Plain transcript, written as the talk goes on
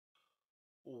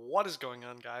What is going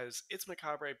on, guys? It's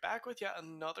Mekabre back with yet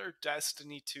another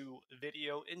Destiny 2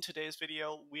 video. In today's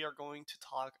video, we are going to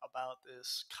talk about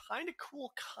this kind of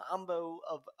cool combo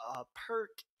of a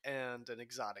perk and an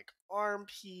exotic arm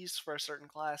piece for a certain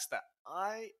class that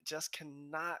I just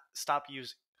cannot stop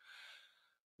using.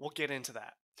 We'll get into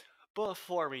that.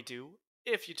 Before we do,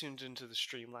 if you tuned into the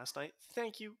stream last night,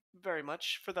 thank you very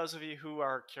much. For those of you who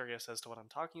are curious as to what I'm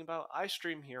talking about, I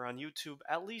stream here on YouTube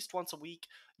at least once a week.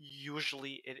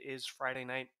 Usually it is Friday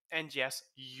night. And yes,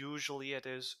 usually it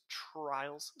is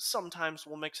trials. Sometimes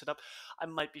we'll mix it up. I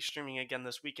might be streaming again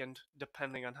this weekend,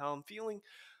 depending on how I'm feeling,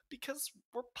 because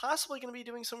we're possibly going to be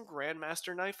doing some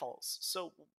Grandmaster Nightfalls.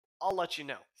 So I'll let you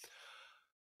know.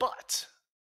 But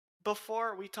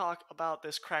before we talk about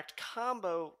this cracked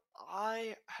combo,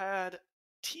 I had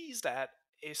teased at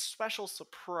a special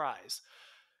surprise.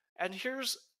 And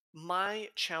here's my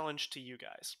challenge to you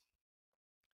guys.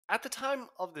 At the time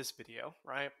of this video,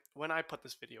 right, when I put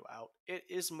this video out, it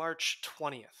is March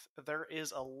 20th. There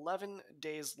is 11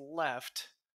 days left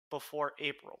before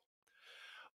April.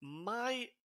 My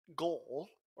goal,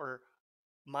 or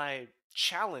my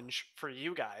challenge for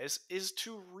you guys, is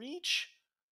to reach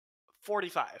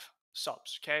 45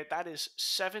 subs, okay? That is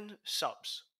 7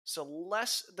 subs. So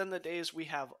less than the days we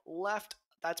have left.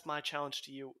 That's my challenge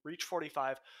to you. Reach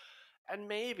 45, and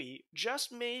maybe,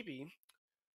 just maybe,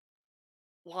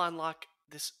 we'll unlock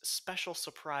this special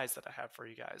surprise that I have for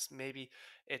you guys. Maybe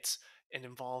it's an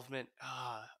involvement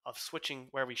of switching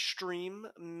where we stream.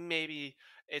 Maybe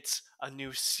it's a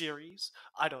new series.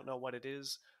 I don't know what it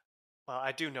is. Well,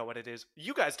 I do know what it is.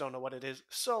 You guys don't know what it is.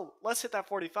 So let's hit that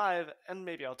 45, and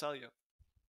maybe I'll tell you.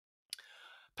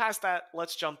 Past that,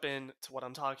 let's jump in to what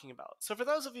I'm talking about. So for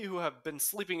those of you who have been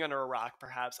sleeping under a rock,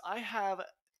 perhaps, I have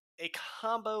a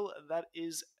combo that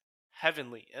is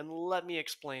heavenly, and let me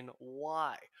explain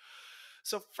why.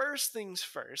 So first things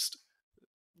first,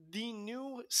 the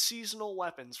new seasonal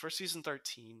weapons for Season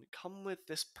 13 come with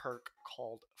this perk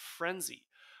called Frenzy.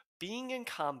 Being in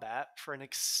combat for an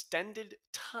extended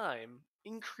time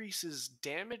increases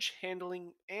damage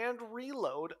handling and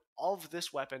reload of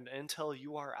this weapon until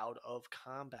you are out of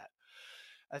combat.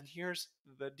 And here's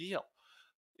the deal.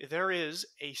 There is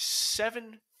a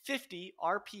 750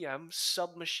 RPM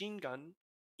submachine gun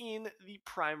in the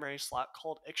primary slot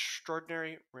called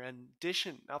Extraordinary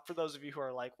Rendition. Now, for those of you who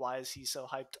are like, why is he so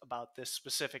hyped about this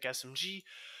specific SMG?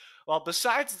 Well,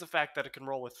 besides the fact that it can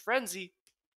roll with Frenzy,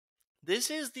 this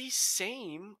is the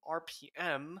same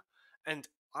RPM and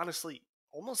honestly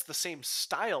almost the same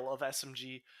style of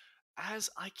SMG as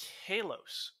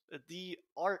Ikelos, the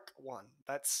Arc one.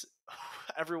 That's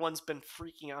everyone's been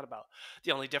freaking out about.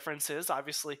 The only difference is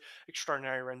obviously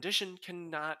Extraordinary Rendition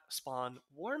cannot spawn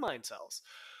Warmind cells.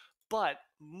 But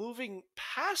moving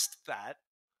past that,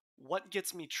 what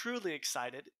gets me truly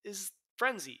excited is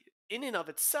Frenzy. In and of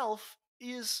itself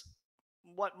is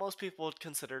what most people would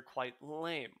consider quite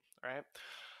lame, right?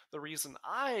 The reason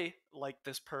I like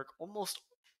this perk almost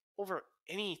over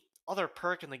any other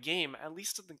perk in the game, at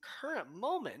least in the current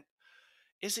moment,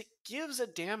 is it gives a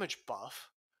damage buff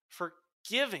for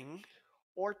giving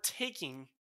or taking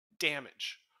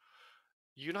damage.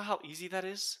 You know how easy that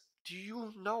is? Do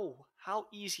you know how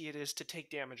easy it is to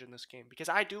take damage in this game? Because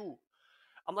I do.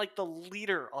 I'm like the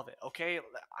leader of it, okay?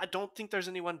 I don't think there's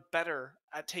anyone better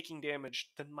at taking damage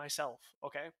than myself,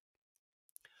 okay?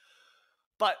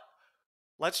 But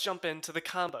let's jump into the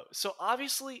combo. So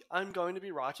obviously, I'm going to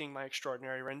be rocking my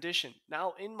Extraordinary Rendition.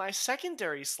 Now, in my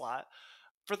secondary slot,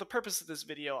 for the purpose of this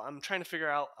video, I'm trying to figure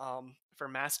out for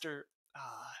Master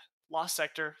Lost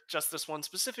Sector, just this one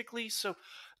specifically, so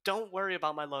don't worry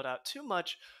about my loadout too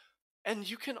much. And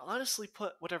you can honestly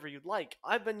put whatever you'd like.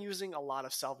 I've been using a lot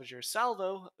of Salvager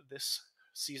Salvo, this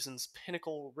season's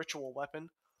pinnacle ritual weapon,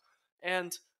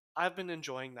 and I've been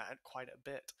enjoying that quite a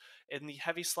bit. In the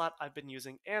heavy slot, I've been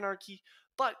using Anarchy,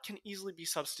 but can easily be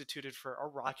substituted for a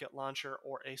rocket launcher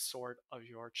or a sword of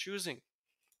your choosing.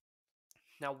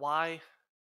 Now, why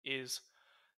is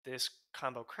this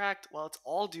combo cracked? Well, it's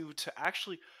all due to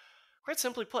actually, quite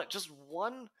simply put, just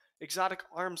one exotic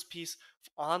arms piece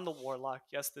on the Warlock.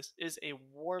 Yes, this is a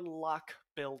Warlock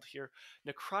build here.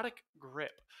 Necrotic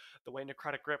Grip. The way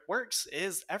Necrotic Grip works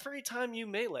is every time you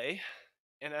melee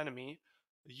an enemy,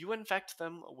 you infect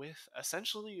them with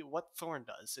essentially what Thorn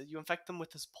does. You infect them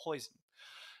with this poison.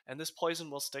 And this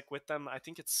poison will stick with them. I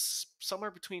think it's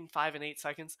somewhere between 5 and 8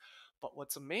 seconds. But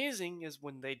what's amazing is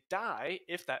when they die,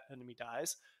 if that enemy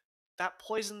dies, that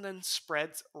poison then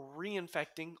spreads,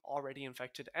 reinfecting already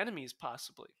infected enemies,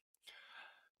 possibly.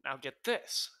 Now, get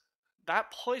this,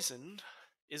 that poison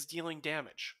is dealing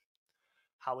damage.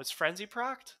 How is Frenzy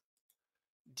procced?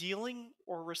 Dealing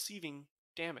or receiving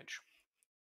damage.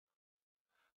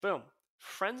 Boom.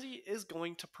 Frenzy is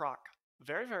going to proc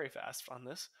very, very fast on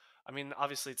this. I mean,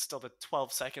 obviously, it's still the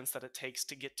 12 seconds that it takes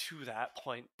to get to that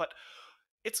point, but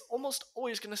it's almost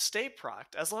always going to stay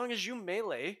procced as long as you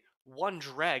melee one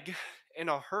dreg in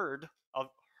a herd of.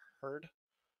 Herd?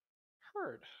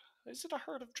 Herd. Is it a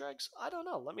herd of dregs? I don't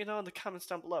know. Let me know in the comments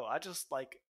down below. I just,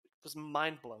 like, was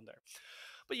mind blown there.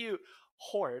 But you.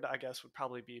 Horde, I guess, would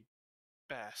probably be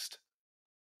best.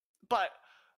 But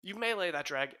you melee that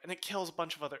drag and it kills a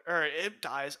bunch of other, or it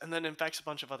dies and then infects a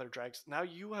bunch of other dregs. Now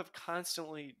you have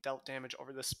constantly dealt damage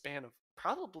over the span of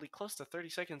probably close to 30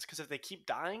 seconds, because if they keep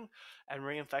dying and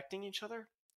reinfecting each other,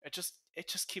 it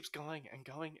just keeps going and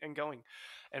going and going.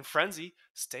 And Frenzy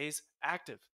stays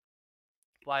active.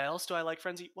 Why else do I like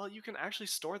Frenzy? Well, you can actually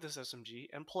store this SMG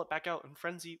and pull it back out, and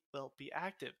Frenzy will be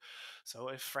active. So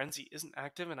if Frenzy isn't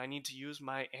active and I need to use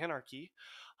my Anarchy,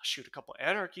 I'll shoot a couple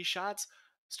Anarchy shots,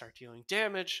 start dealing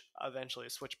damage, eventually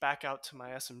switch back out to my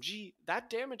SMG. That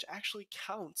damage actually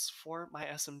counts for my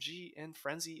SMG, and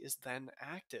Frenzy is then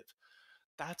active.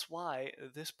 That's why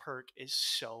this perk is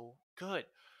so good.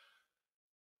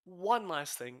 One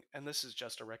last thing, and this is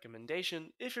just a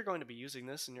recommendation, if you're going to be using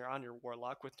this and you're on your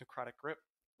Warlock with Necrotic Grip,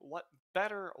 what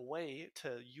better way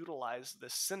to utilize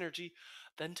this synergy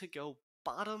than to go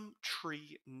bottom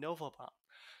tree Nova Bomb?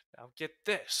 Now get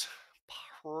this,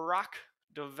 proc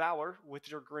Devour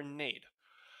with your grenade.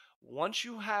 Once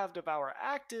you have Devour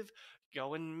active,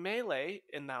 go in melee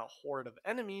in that horde of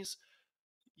enemies.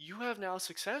 You have now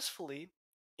successfully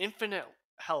infinite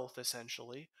health,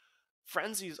 essentially.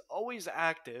 Frenzy is always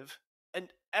active, and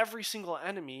every single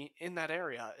enemy in that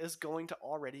area is going to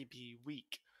already be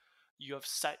weak. You have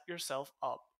set yourself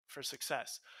up for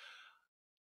success.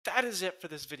 That is it for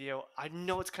this video. I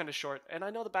know it's kind of short, and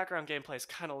I know the background gameplay is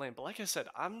kind of lame, but like I said,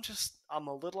 I'm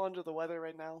a little under the weather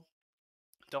right now.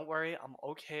 Don't worry, I'm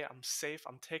okay, I'm safe,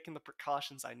 I'm taking the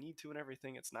precautions I need to and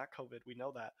everything. It's not COVID, we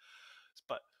know that.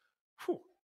 But, whew,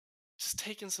 just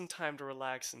taking some time to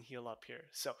relax and heal up here.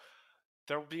 So,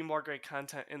 there will be more great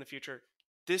content in the future.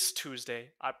 This Tuesday,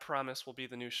 I promise, will be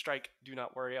the new strike. Do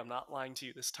not worry, I'm not lying to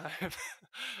you this time.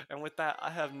 And with that,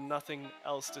 I have nothing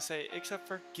else to say except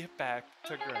for get back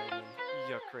to grinding,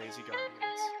 you crazy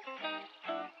guardians.